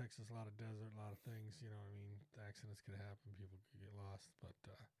out in Texas, a lot of desert, a lot of things. Accidents could happen, people could get lost. But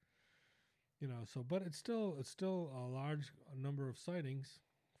but it's still a large number of sightings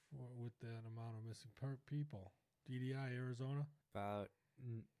with that amount of missing people. DDI, Arizona, About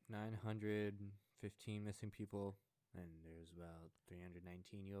 915 missing people, and there's about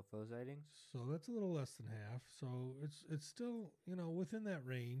 319 UFO sightings. so that's a little less than half. So it's still within that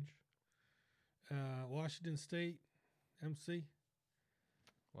range. Washington State, MC.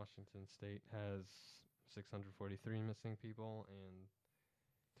 Washington State has 643 missing people and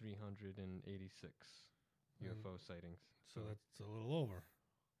 386 UFO sightings. So that's a little over.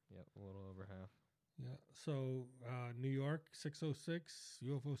 Yep, a little over half. Yeah. New York 606,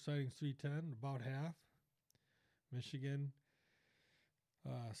 UFO sightings 310, about half. Michigan,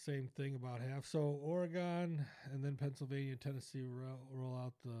 same thing, about half. So Oregon and then Pennsylvania, Tennessee roll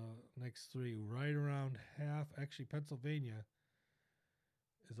out the next three, right around half. Actually, Pennsylvania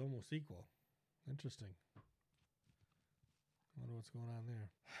is almost equal. Interesting. I wonder what's going on there.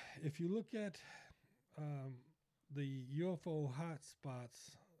 If you look at the UFO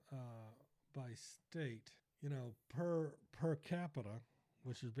hotspots by state, per capita,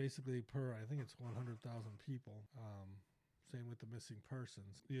 which is basically I think it's 100,000 people. Same with the missing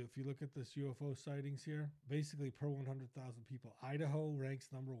persons. If you look at this UFO sightings here, basically per 100,000 people, Idaho ranks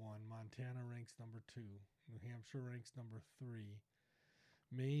number 1, Montana ranks number 2, New Hampshire ranks number 3,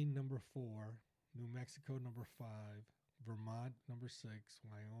 Maine number 4, New Mexico number 5, Vermont number 6,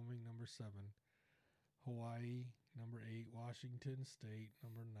 Wyoming number 7, Hawaii number 8, Washington State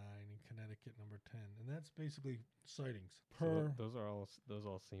number 9, and Connecticut number 10. And that's basically sightings per. So those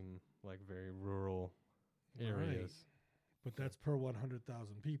all seem like very rural areas. Right. But that's per 100,000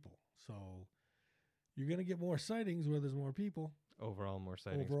 people. So you're going to get more sightings where there's more people. Overall more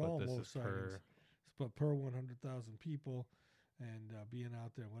sightings, Overall but this more is sightings. But per 100,000 people and being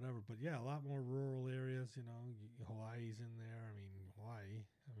out there, whatever. But yeah, a lot more rural areas, Hawaii's in there. Hawaii.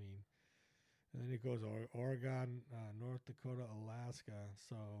 And then it goes Oregon, North Dakota, Alaska.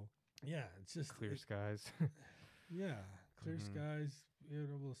 So yeah, it's just clear skies. Yeah, clear skies. You're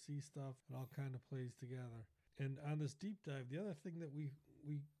able to see stuff. It all kind of plays together. And on this deep dive, the other thing that we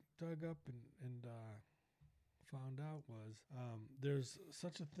dug up and found out was there's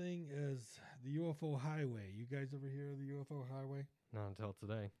such a thing as the UFO highway. You guys ever hear of the UFO highway? Not until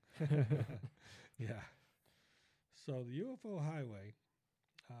today. Yeah. So the UFO highway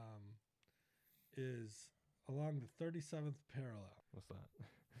is along the 37th parallel. What's that?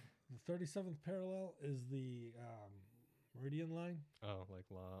 The 37th parallel is the meridian line. Oh, like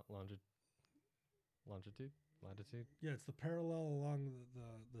longitude? Latitude? Yeah, it's the parallel along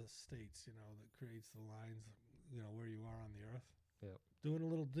the states, that creates the lines, where you are on the Earth. Yep. Doing a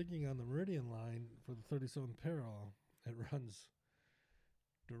little digging on the meridian line for the 37th parallel, it runs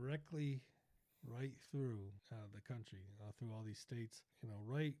directly right through the country, through all these states,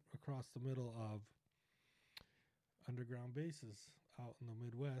 right across the middle of underground bases out in the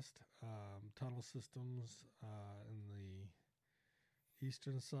Midwest, tunnel systems in the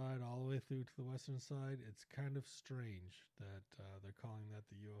eastern side all the way through to the western side. It's kind of strange that they're calling that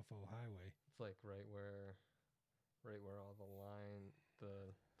the UFO highway. It's like right where all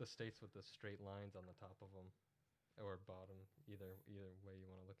the states with the straight lines on the top of them, or bottom, either way you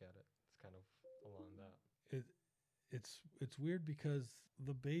want to look at it. It's kind of along that. It's weird because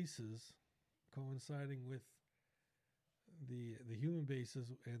the bases coinciding with the human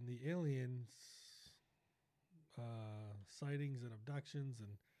bases and the aliens sightings and abductions, and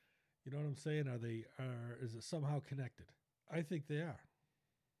you know what I'm saying? Is it somehow connected? I think they are,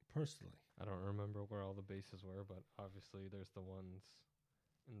 personally. I don't remember where all the bases were, but obviously there's the ones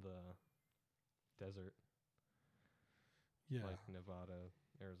in the desert. Yeah. Like Nevada,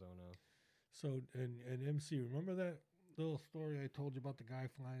 Arizona. So, and MC, remember that little story I told you about the guy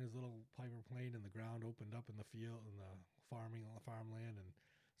flying his little Piper plane and the ground opened up in the field in the farmland and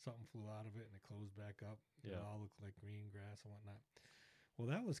something flew out of it and it closed back up. Yeah. It all looked like green grass and whatnot. Well,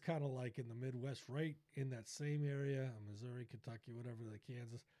 that was kind of like in the Midwest, right in that same area, Missouri, Kentucky, whatever, the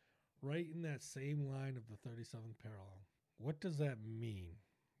Kansas, right in that same line of the 37th parallel. What does that mean?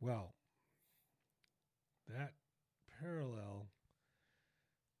 Well, that parallel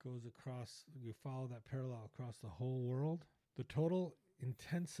goes across, you follow that parallel across the whole world. The total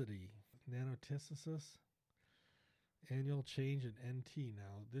intensity, nanoticesis, annual change in NT.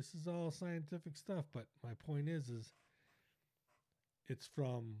 Now, this is all scientific stuff, but my point is it's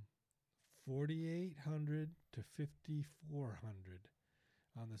from 4,800 to 5,400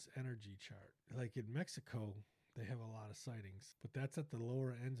 on this energy chart. Like in Mexico, they have a lot of sightings, but that's at the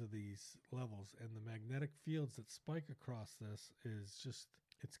lower ends of these levels. And the magnetic fields that spike across this is just,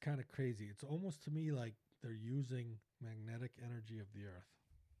 it's kind of crazy. It's almost to me like they're using magnetic energy of the Earth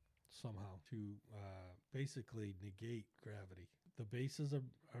somehow to basically negate gravity. The bases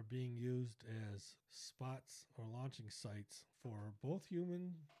are being used as spots or launching sites for both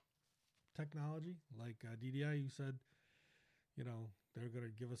human technology, like DDI, you said, they're going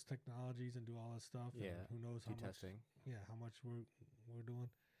to give us technologies and do all this stuff. Yeah. And who knows how much, testing. Yeah, how much we're doing.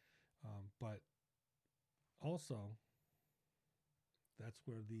 But also, that's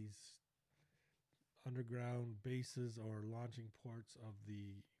where these underground bases or launching ports of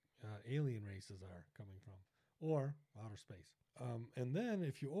the alien races are coming from, or outer space. And then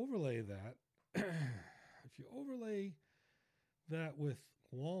if you overlay that if you overlay that with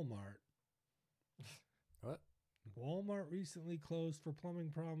Walmart, What? Walmart recently closed for plumbing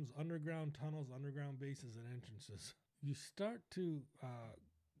problems, underground tunnels, underground bases, and entrances. You start to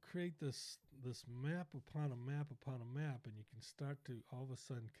create this map upon a map upon a map, and you can start to all of a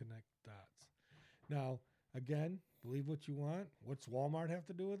sudden connect dots. Now, again, believe what you want. What's Walmart have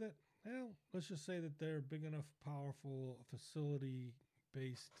to do with it? Well, let's just say that they're a big enough, powerful,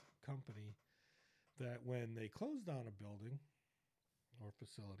 facility-based company that when they close down a building or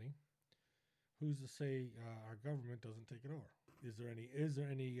facility, who's to say our government doesn't take it over? Is there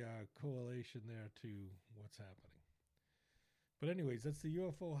any correlation there to what's happening? But anyways, that's the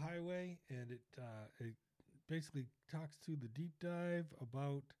UFO highway, and it basically talks to the deep dive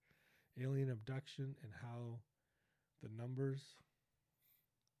about alien abduction and how the numbers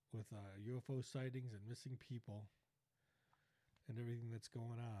with UFO sightings and missing people and everything that's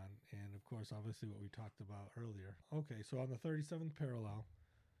going on, and of course, obviously, what we talked about earlier. Okay, so on the 37th parallel,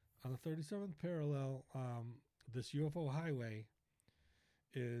 this UFO highway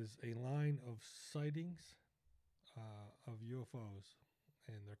is a line of sightings of UFOs,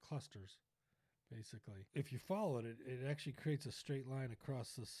 and they're clusters, basically. If you follow it, it actually creates a straight line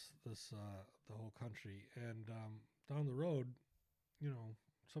across the whole country, and down the road,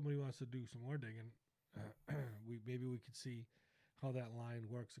 somebody wants to do some more digging. Maybe we could see how that line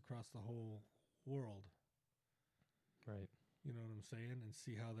works across the whole world. Right. You know what I'm saying? And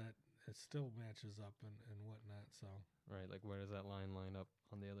see how that it still matches up and whatnot. So Right. Like, where does that line up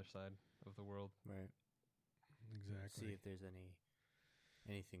on the other side of the world? Right. exactly. See if there's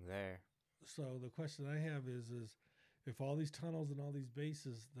anything there. So the question I have is if all these tunnels and all these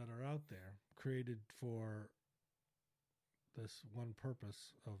bases that are out there created for this one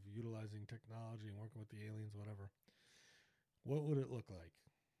purpose of utilizing technology and working with the aliens, whatever, what would it look like?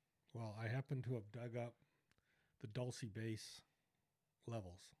 Well, I happen to have dug up the Dulce base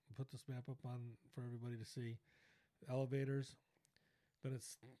levels. I'll put this map up on for everybody to see. Elevators. Then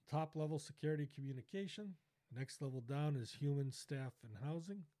it's top level security communication. Next level down is human, staff, and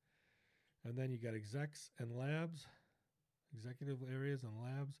housing. And then you got execs and labs, executive areas and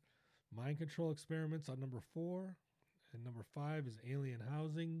labs. Mind control experiments on number 4. And number 5 is alien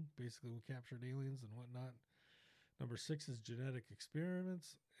housing. Basically, we captured aliens and whatnot. Number 6 is genetic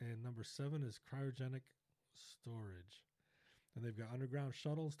experiments. And number 7 is cryogenic storage. And they've got underground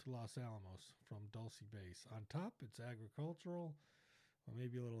shuttles to Los Alamos from Dulce Base. On top, it's agricultural, or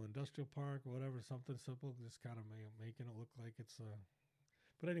maybe a little industrial park or whatever, something simple, just kind of making it look like it's a...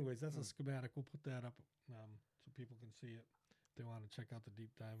 But anyways, that's a schematic. We'll put that up so people can see it if they want to check out the deep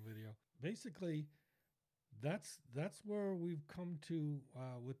dive video. Basically, that's where we've come to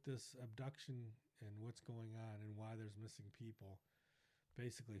with this abduction and what's going on and why there's missing people.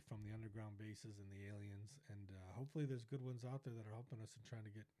 Basically from the underground bases and the aliens, and hopefully there's good ones out there that are helping us and trying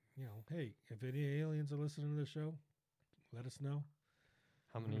to get, hey, if any aliens are listening to the show, let us know.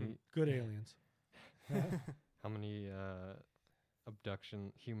 How many good aliens? How many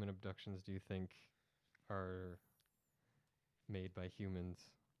human abductions do you think are made by humans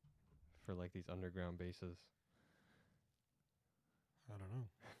for like these underground bases? I don't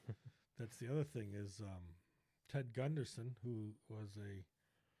know. That's the other thing is Ted Gunderson, who was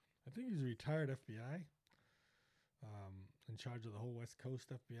I think he's a retired FBI, in charge of the whole West Coast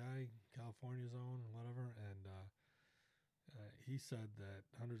FBI, California zone, and whatever. And he said that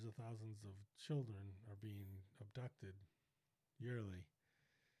hundreds of thousands of children are being abducted yearly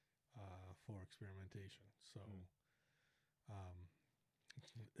for experimentation. So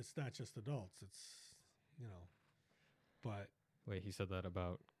it's not just adults. It's, but... Wait, he said that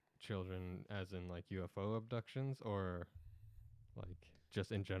about children as in like UFO abductions or like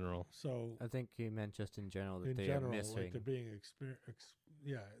just in general? So I think he meant just in general that they general, are missing. like they're being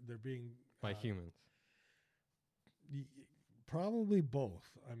they're being By humans. Probably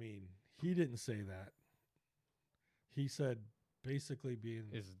both. I mean, he didn't say that. He said basically being...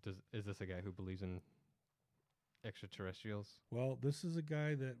 Is this a guy who believes in extraterrestrials? Well, this is a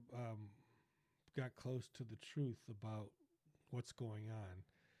guy that got close to the truth about what's going on,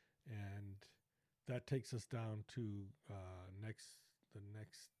 and that takes us down to the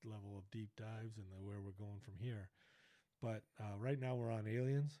next level of deep dives and where we're going from here. But right now we're on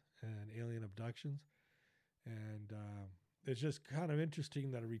aliens and alien abductions, and it's just kind of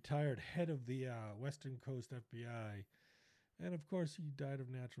interesting that a retired head of the Western Coast FBI, and of course he died of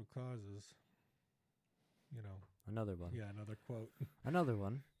natural causes. Another one. Yeah, another quote. Another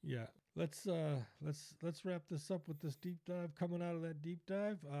one. Yeah. Let's wrap this up with this deep dive. Coming out of that deep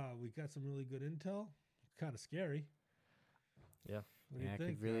dive, we got some really good intel. Kind of scary. Yeah. What do you I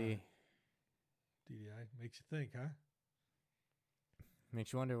think? could really DDI makes you think, huh?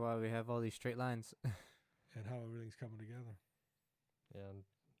 Makes you wonder why we have all these straight lines. And how everything's coming together. Yeah, and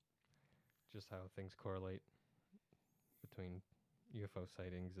just how things correlate between UFO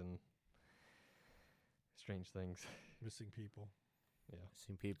sightings and strange things. Missing people. Yeah.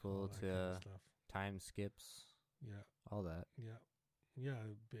 Seeing all people that to kind of stuff. time skips, Yeah. all that. Yeah.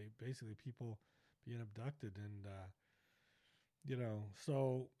 Basically people being abducted, and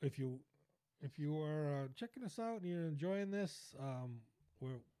so if you are checking us out and you're enjoying this,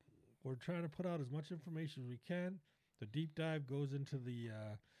 we're trying to put out as much information as we can. The deep dive goes into the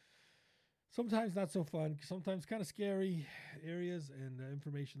sometimes not so fun, sometimes kind of scary areas and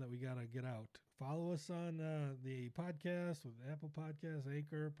information that we got to get out. Follow us on the podcast with Apple Podcasts,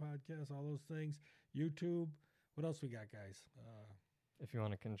 Anchor Podcasts, all those things, YouTube. What else we got, guys? If you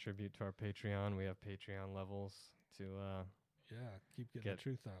want to contribute to our Patreon, we have Patreon levels to keep getting the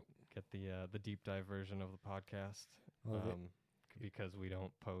truth out. get the deep dive version of the podcast. Love it. Because we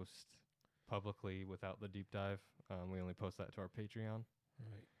don't post publicly without the deep dive. We only post that to our Patreon.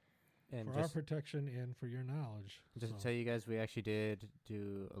 Right. And For our protection and for your knowledge. just to tell you guys, we actually did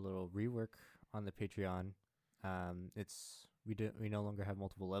do a little rework on the Patreon. We no longer have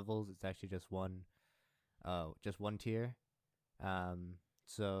multiple levels. It's actually just one tier.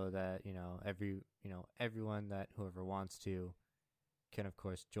 So that everyone that whoever wants to can of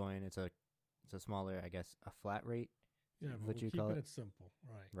course join. It's a smaller, I guess, a flat rate. Yeah, but what we're you call keeping it? it simple.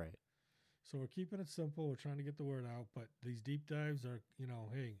 Right. Right. So we're keeping it simple. We're trying to get the word out, but these deep dives are,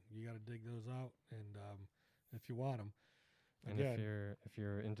 hey, you got to dig those out, and if you want them, And if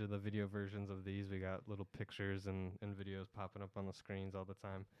you're into the video versions of these, we got little pictures and videos popping up on the screens all the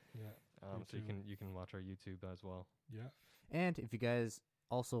time. yeah, So you can watch our YouTube as well. yeah, And if you guys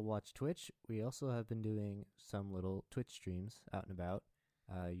also watch Twitch, we also have been doing some little Twitch streams out and about,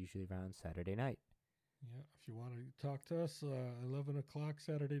 usually around Saturday night. yeah. If you want to talk to us, 11 o'clock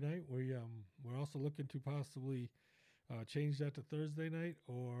Saturday night. We're also looking to possibly change that to Thursday night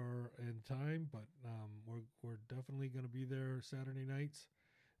or in time, but we're definitely going to be there Saturday nights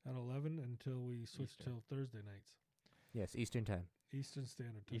at 11 until we switch Eastern. till Thursday nights. Yes, Eastern time. Eastern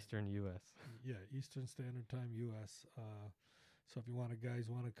Standard Time. Eastern U.S. Yeah, Eastern Standard Time, U.S. So if you guys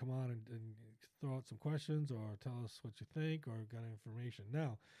want to come on and throw out some questions or tell us what you think or got information.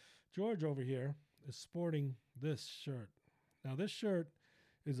 Now, George over here is sporting this shirt. Now, this shirt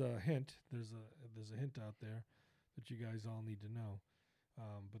is a hint. There's a hint out there that you guys all need to know.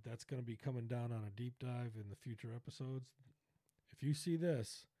 But that's going to be coming down on a deep dive in the future episodes. If you see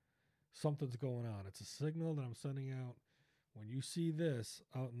this, something's going on. It's a signal that I'm sending out. When you see this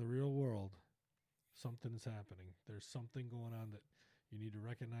out in the real world, something is happening. There's something going on that you need to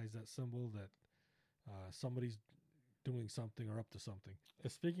recognize that symbol that somebody's doing something or up to something.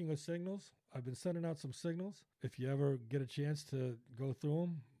 Speaking of signals, I've been sending out some signals. If you ever get a chance to go through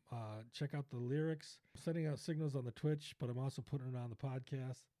them, check out the lyrics. I'm sending out signals on the Twitch, but I'm also putting it on the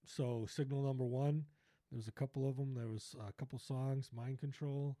podcast. So signal number 1, there's a couple of them. There was a couple songs, Mind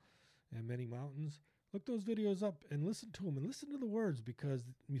Control and Many Mountains. Look those videos up and listen to them and listen to the words, because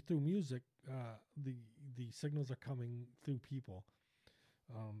through music, the signals are coming through people.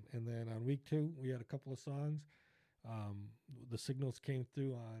 And then on week 2, we had a couple of songs. The signals came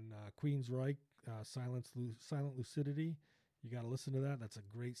through on Queensryche, Silent Lucidity. You got to listen to that. That's a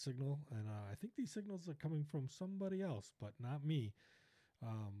great signal. And I think these signals are coming from somebody else, but not me.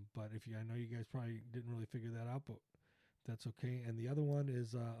 But I know you guys probably didn't really figure that out, but that's okay. And the other one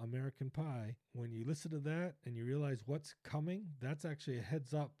is American Pie. When you listen to that and you realize what's coming, that's actually a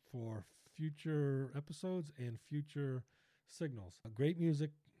heads up for future episodes and future signals. Great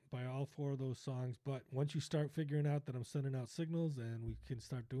music by all 4 of those songs. But once you start figuring out that I'm sending out signals and we can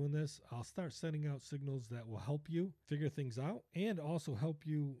start doing this, I'll start sending out signals that will help you figure things out and also help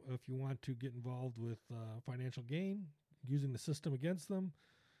you if you want to get involved with financial gain, using the system against them.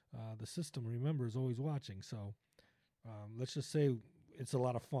 The system, remember, is always watching. So let's just say it's a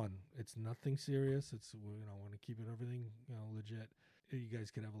lot of fun. It's nothing serious. It's, want to keep everything, legit. You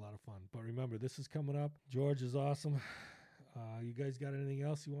guys can have a lot of fun. But remember, this is coming up. George is awesome. You guys got anything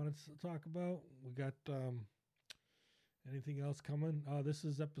else you wanted to talk about? We got anything else coming? This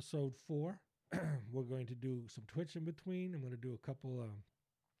is episode 4. We're going to do some Twitch in between. I'm going to do a couple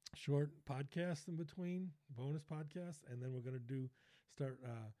short podcasts in between, bonus podcasts, and then we're going to start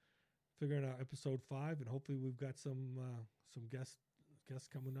figuring out episode 5, and hopefully we've got some guests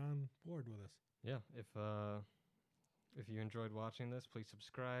coming on board with us. Yeah, if you enjoyed watching this, please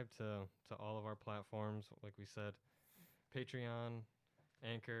subscribe to all of our platforms. Like we said, Patreon,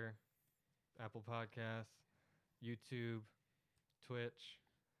 Anchor, Apple Podcasts, YouTube, Twitch,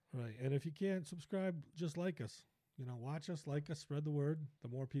 Right. And if you can't subscribe, just like us. Watch us, like us, spread the word. The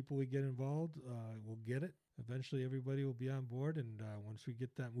more people we get involved, we'll get it. Eventually, everybody will be on board. And once we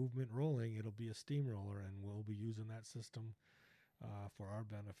get that movement rolling, it'll be a steamroller, and we'll be using that system for our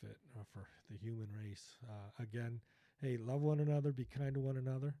benefit, for the human race. Again, hey, love one another, be kind to one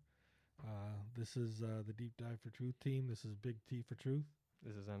another. This is the Deep Dive for Truth team. This is Big T for Truth.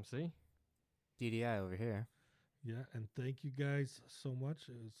 This is MC. DDI over here. Yeah, and thank you guys so much.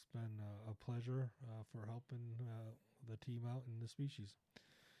 It's been a pleasure for helping the team out in the species.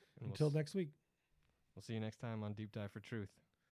 And Until next week. We'll see you next time on Deep Dive for Truth.